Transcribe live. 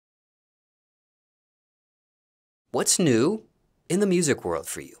what's new in the music world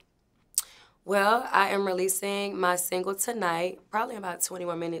for you? Well, I am releasing my single tonight, probably in about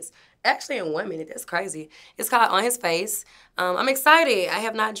 21 minutes. Actually, in 1 minute. That's crazy. It's called On His Face. I'm excited. I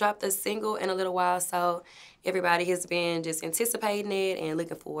have not dropped a single in a little while, so everybody has been just anticipating it and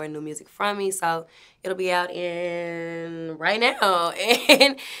looking for new music from me. So it'll be out in right now.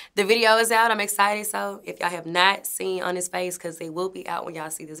 And the video is out. I'm excited. So if y'all have not seen On His Face, because it will be out when y'all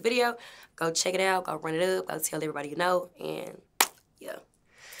see this video, go check it out. Go run it up. Go tell everybody you know. And yeah.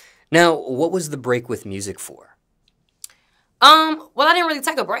 Now, what was the break with music for? Well, I didn't really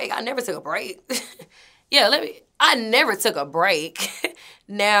take a break. I never took a break. I never took a break.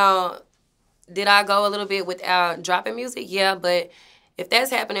 Now, did I go a little bit without dropping music? Yeah, but if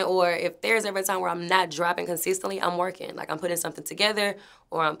that's happening or if there's ever a time where I'm not dropping consistently, I'm working. Like I'm putting something together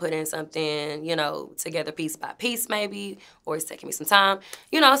or I'm putting something, together piece by piece maybe, or it's taking me some time.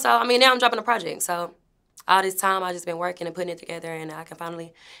 So, now I'm dropping a project. So all this time I've just been working and putting it together and I can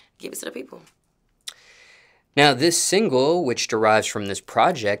finally give it to the people. Now, this single, which derives from this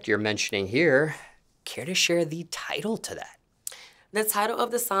project you're mentioning here, care to share the title to that? The title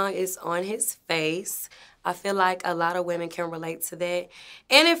of the song is On His Face. I feel like a lot of women can relate to that.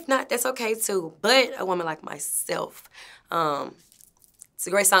 And if not, that's okay too. But a woman like myself, it's a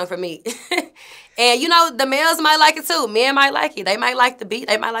great song for me. And the males might like it too. Men might like it. They might like the beat.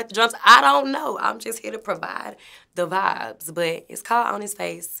 They might like the drums. I don't know. I'm just here to provide the vibes. But it's called On His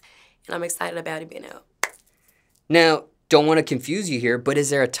Face. And I'm excited about it being out. Now, don't want to confuse you here, but is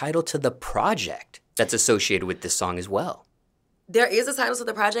there a title to the project that's associated with this song as well? There is a title to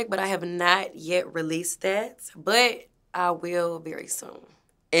the project, but I have not yet released that. But I will very soon.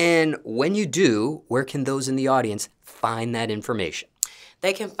 And when you do, where can those in the audience find that information?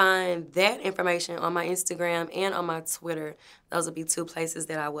 They can find that information on my Instagram and on my Twitter. Those will be two places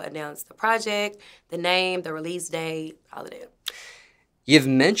that I will announce the project, the name, the release date, all of that. You've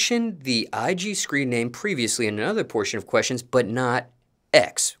mentioned the IG screen name previously in another portion of questions, but not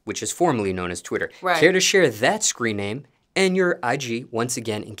X, which is formerly known as Twitter. Right. Care to share that screen name and your IG once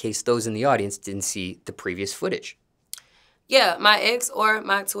again in case those in the audience didn't see the previous footage? Yeah, my X or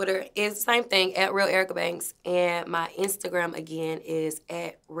my Twitter is the same thing, at Real Erica Banks, and my Instagram again is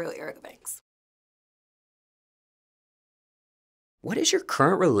at Real Erica Banks. What is your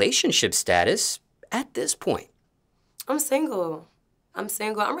current relationship status at this point? I'm single. I'm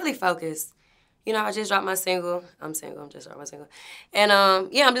really focused. I just dropped my single. I'm single. I'm just dropping my single. And,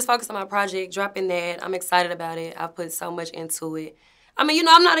 I'm just focused on my project, dropping that. I'm excited about it. I put so much into it. I'm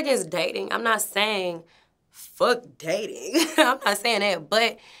not against dating. I'm not saying fuck dating. I'm not saying that.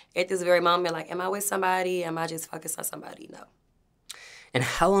 But at this very moment, like, am I with somebody? Am I just focused on somebody? No. And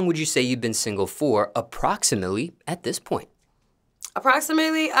how long would you say you've been single for, approximately, at this point?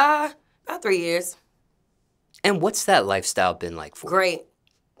 Approximately, about 3 years. And what's that lifestyle been like for you? Great.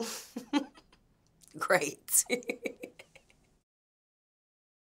 Great.